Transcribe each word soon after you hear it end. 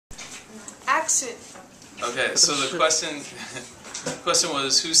accent. Okay, so the question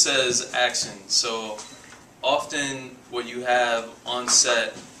was who says action. So often what you have on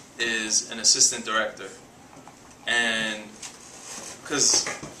set is an assistant director, and because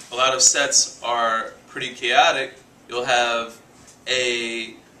a lot of sets are pretty chaotic, you'll have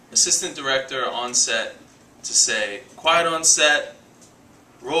a assistant director on set to say quiet on set,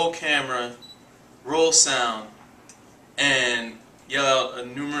 roll camera, roll sound, and yell out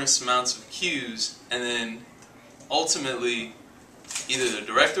numerous amounts of cues, and then ultimately either the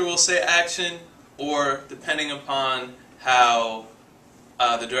director will say action, or depending upon how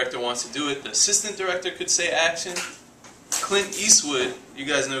the director wants to do it, the assistant director could say action. Clint Eastwood, you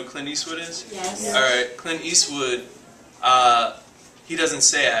guys know who Clint Eastwood is? Yes. Alright, Clint Eastwood, he doesn't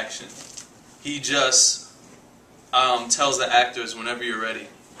say action. He just tells the actors, whenever you're ready,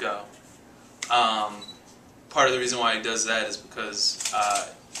 go. Part of the reason why he does that is because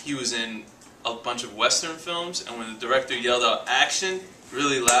he was in a bunch of Western films, and when the director yelled out action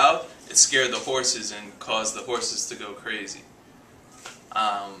really loud, it scared the horses and caused the horses to go crazy.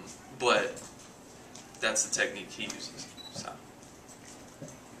 But that's the technique he uses. So.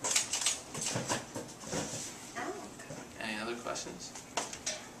 Any other questions?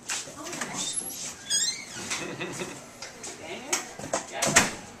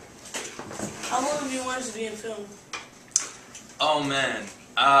 How long have you wanted to be in film? Oh man.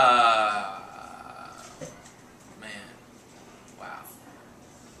 Wow.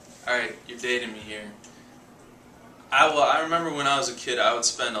 Alright, you're dating me here. I remember when I was a kid, I would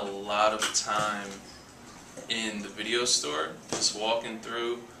spend a lot of time in the video store, just walking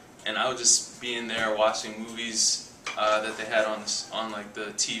through, and I would just be in there watching movies that they had on like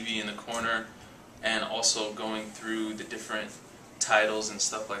the TV in the corner, and also going through the different titles and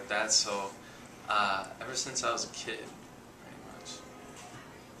stuff like that. So ever since I was a kid, pretty much.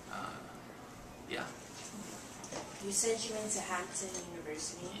 Yeah. You said you went to Hampton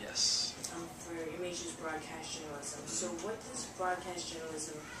University. Yes. For your major is broadcast journalism. So what does broadcast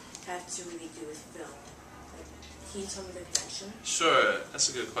journalism have to really do with film? Like, can you tell me the connection? Sure, that's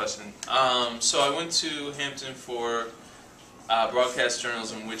a good question. So I went to Hampton for broadcast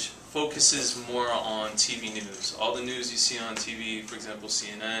journalism, which focuses more on TV news. All the news you see on TV, for example,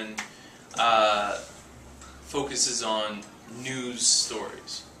 CNN, focuses on news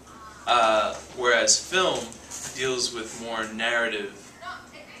stories. Whereas film deals with more narrative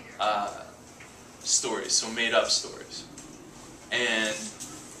stories, so made-up stories. And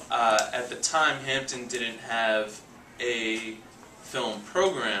at the time, Hampton didn't have a film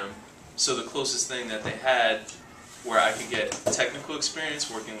program, so the closest thing that they had where I could get technical experience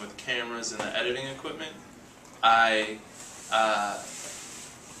working with cameras and the editing equipment, I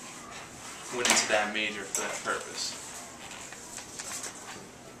went into that major for that purpose.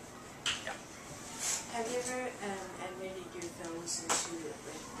 Yeah. Have you ever admitted your films into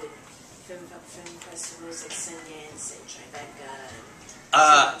like, the film festivals like Sundance and Tribeca and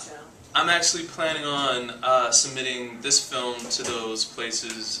Toronto? I'm actually planning on submitting this film to those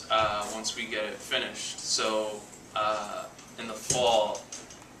places once we get it finished. So in the fall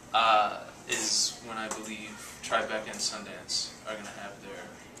is when I believe Tribeca and Sundance are going to have their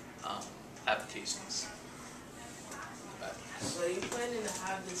applications. So are you planning to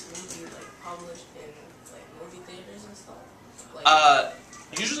have this movie like published in like movie theaters and stuff?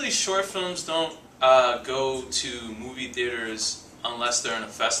 Like, usually short films don't go to movie theaters unless they're in a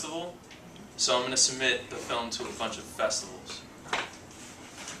festival. So I'm going to submit the film to a bunch of festivals.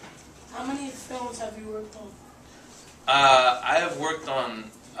 how many films have you worked on? I have worked on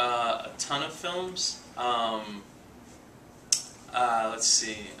a ton of films. Let's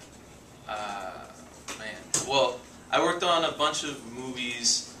see. Well, I worked on a bunch of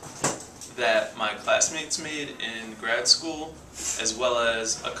movies that my classmates made in grad school, as well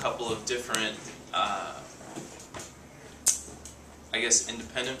as a couple of different, I guess,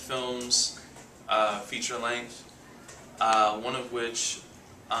 independent films, feature length. One of which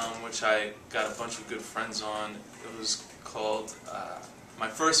I got a bunch of good friends on. It was called, my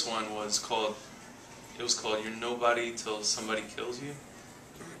first one was called, You're Nobody Till Somebody Kills You.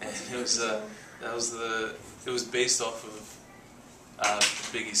 And it was based off of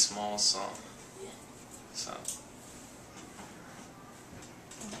Biggie Smalls song. So.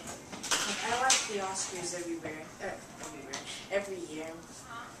 I watch the Oscars every year,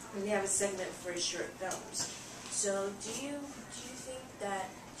 and they have a segment for short films. So do you think that,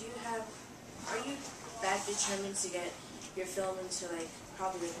 are you that determined to get your film into like,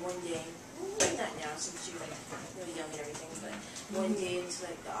 probably like one day, like not now since you're like really young and everything, but one day into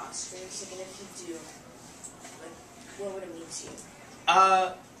like the Oscars, like, and if you do, like, what would it mean to you?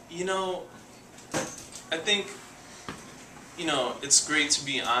 You know, I think, you know, it's great to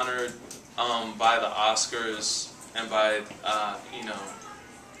be honored by the Oscars and by, you know,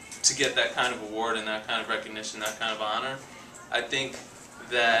 to get that kind of award and that kind of recognition, that kind of honor. I think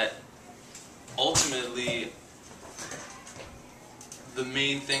that ultimately the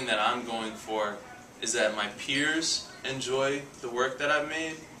main thing that I'm going for is that my peers enjoy the work that I've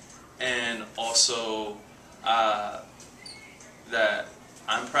made, and also that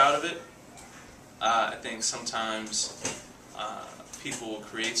I'm proud of it. I think sometimes people will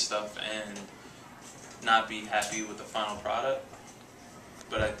create stuff and not be happy with the final product,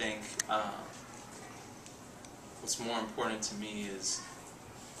 but I think what's more important to me is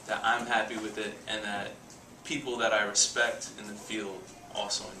that I'm happy with it and that people that I respect in the field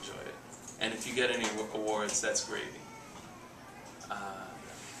also enjoy it. And if you get any awards, that's gravy.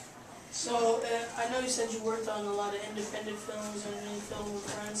 So, I know you said you worked on a lot of independent films and many films with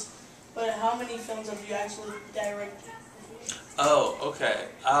friends, but how many films have you actually directed? Oh, okay.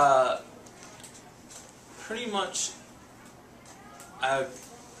 Pretty much,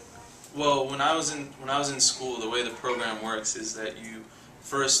 well, when I was in school, the way the program works is that you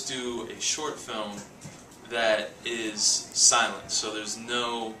first do a short film that is silent, so there's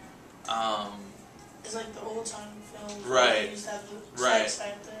no It's like the old time film. Right. You used to have the Right. text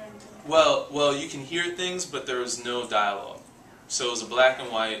there. well, you can hear things, but there was no dialogue. So it was a black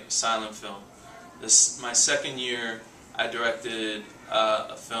and white silent film. My second year, I directed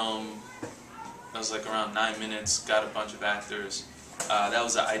a film that was like around 9 minutes, got a bunch of actors. That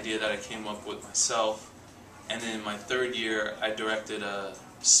was the idea that I came up with myself. And then my third year, I directed a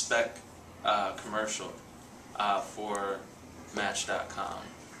spec commercial for Match.com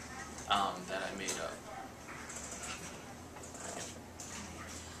that I made up.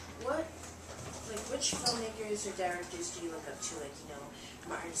 Which filmmakers or directors do you look up to? Like, you know,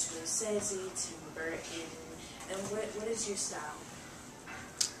 Martin Scorsese, Tim Burton, and what is your style?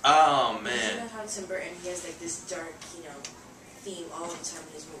 Oh, You man. know how Tim Burton, he has like this dark, you know, theme all the time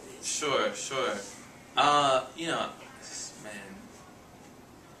in his movies. Sure. You know, man.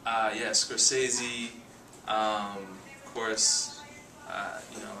 Yeah, Scorsese. Of course,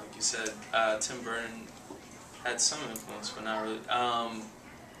 you know, like you said, Tim Burton had some influence, but not really.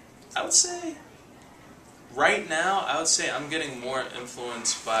 I would say, right now, I'm getting more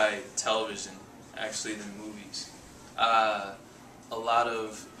influenced by television, actually, than movies. A lot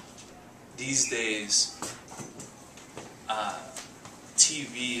of these days,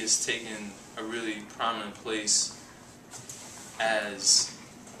 TV has taken a really prominent place as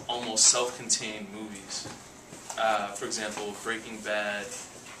almost self-contained movies. For example, Breaking Bad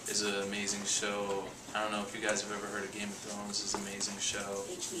is an amazing show. I don't know if you guys have ever heard of Game of Thrones. It's an amazing show.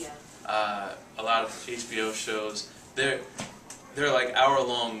 HBO. A lot of HBO shows, they're like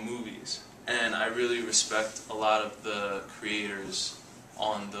hour-long movies, and I really respect a lot of the creators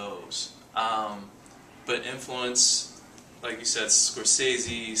on those. But influence, like you said,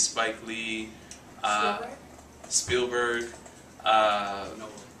 Scorsese, Spike Lee, Spielberg,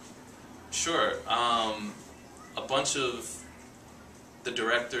 sure. A bunch of the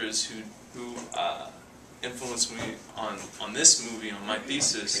directors who influenced me on this movie, on my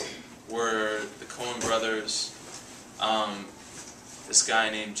thesis, were the Coen brothers, this guy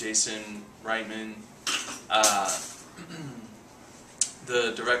named Jason Reitman,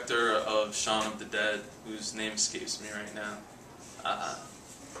 the director of Shaun of the Dead, whose name escapes me right now,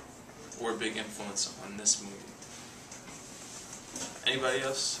 were a big influence on this movie. Anybody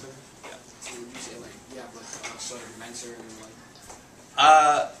else? Yeah. So would you say like you have like a sort of mentor and like?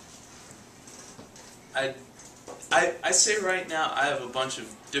 I say right now I have a bunch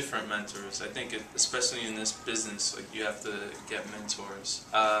of different mentors. I think, especially in this business, like you have to get mentors.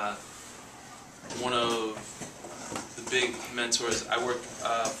 One of the big mentors, I work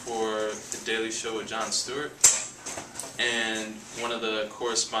for The Daily Show with Jon Stewart, and one of the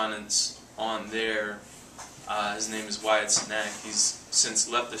correspondents on there, his name is Wyatt Cenac. He's since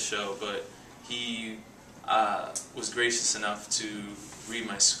left the show, but he was gracious enough to read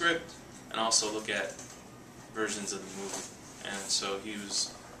my script and also look at versions of the movie. And so he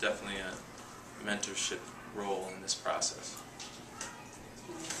was definitely a mentorship role in this process.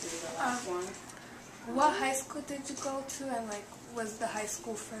 What high school did you go to, and like was the high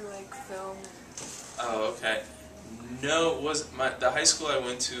school for like film? Oh, okay. No, the high school I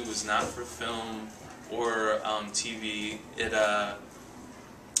went to was not for film or TV. It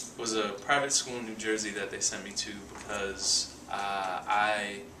was a private school in New Jersey that they sent me to because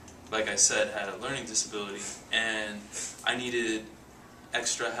I, like I said, had a learning disability, and I needed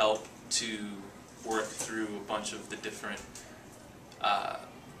extra help to work through a bunch of the different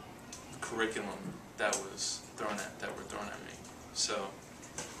curriculum that were thrown at me. So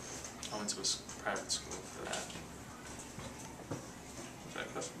I went to a private school for that. Was that a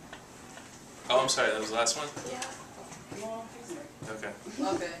question? Oh, I'm sorry. That was the last one. Yeah. Okay.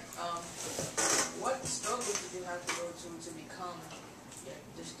 Okay. What struggle did you have to go to become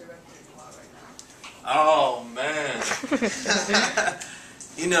this director you are right now? Oh man.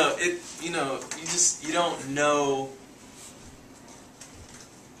 You don't know.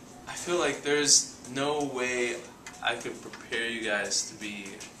 I feel like there's no way I could prepare you guys to be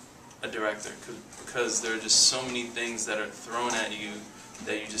a director because there are just so many things that are thrown at you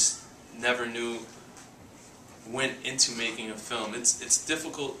that you just never knew went into making a film. It's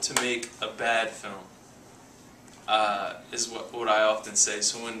difficult to make a bad film, is what I often say.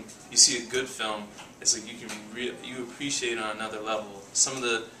 So when you see a good film, it's like you appreciate it on another level. Some of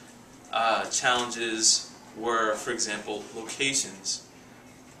the challenges were, for example, locations.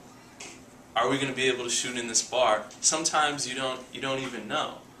 Are we going to be able to shoot in this bar? Sometimes you don't even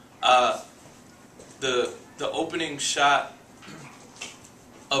know. The opening shot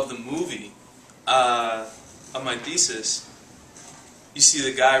of the movie of my thesis, you see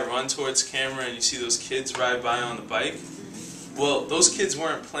the guy run towards camera and you see those kids ride by on the bike. Well, those kids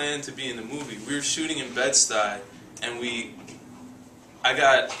weren't planned to be in the movie. We were shooting in Bed-Stuy, and I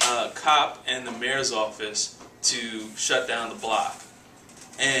got a cop and the mayor's office to shut down the block.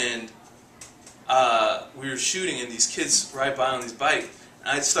 And we were shooting, and these kids ride by on these bikes. And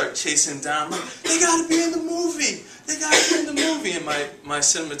I'd start chasing them down. I'm like, they gotta be in the movie! They gotta be in the movie! And my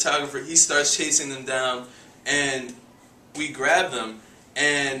cinematographer, he starts chasing them down, and we grab them,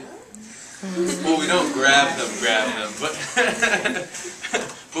 and well, we don't grab them, but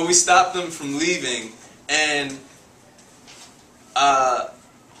but we stop them from leaving. And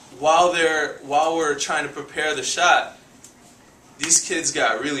while we're trying to prepare the shot, these kids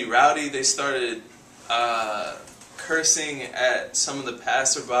got really rowdy. They started cursing at some of the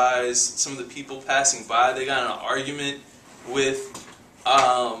passerbys, some of the people passing by. They got in an argument with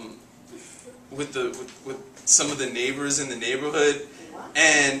some of the neighbors in the neighborhood,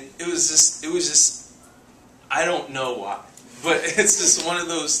 and it was just I don't know why, but it's just one of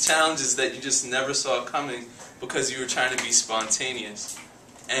those challenges that you just never saw coming because you were trying to be spontaneous.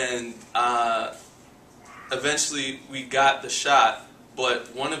 And eventually we got the shot,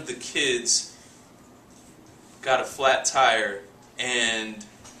 but one of the kids got a flat tire and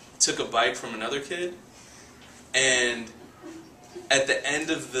took a bike from another kid, and at the end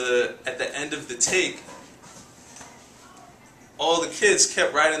of the take, all the kids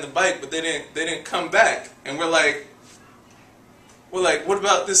kept riding the bike, but they didn't come back. And we're like, what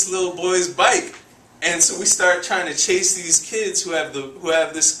about this little boy's bike? And so we start trying to chase these kids who have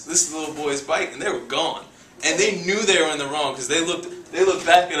this little boy's bike, and they were gone. And they knew they were in the wrong because they looked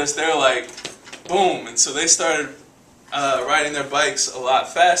back at us. They were like, boom! And so they started riding their bikes a lot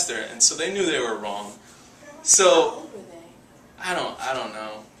faster, and so they knew they were wrong. So How old were they? I don't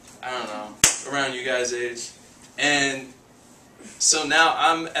know, around you guys' age. And so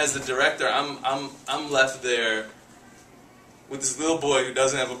now as the director, I'm left there with this little boy who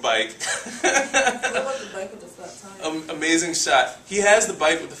doesn't have a bike. What about the bike with the flat tire? Amazing shot. He has the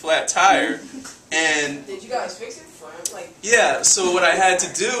bike with the flat tire, and Did you guys fix it for him? yeah. So what I had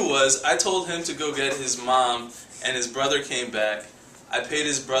to do was I told him to go get his mom, and his brother came back. I paid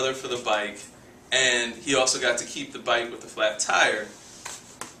his brother for the bike, and he also got to keep the bike with the flat tire.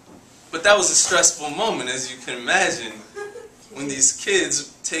 But that was a stressful moment, as you can imagine, when these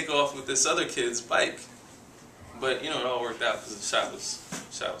kids take off with this other kid's bike. But it all worked out because the shot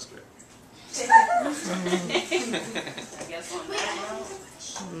was great. I guess on that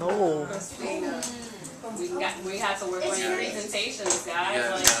note, No. we have to work on your presentations, guys. Yeah,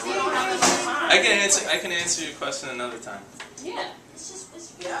 Like, yeah, we don't have enough time. I can answer your question another time. Yeah.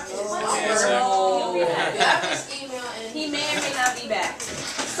 Yeah, Just email and He may or may not be back.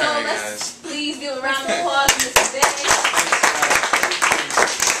 So Alright, let's guys. please give a round of applause to Mr. Day.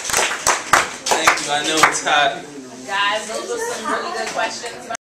 Thank you. I know it's hot. Guys, those were some really good questions.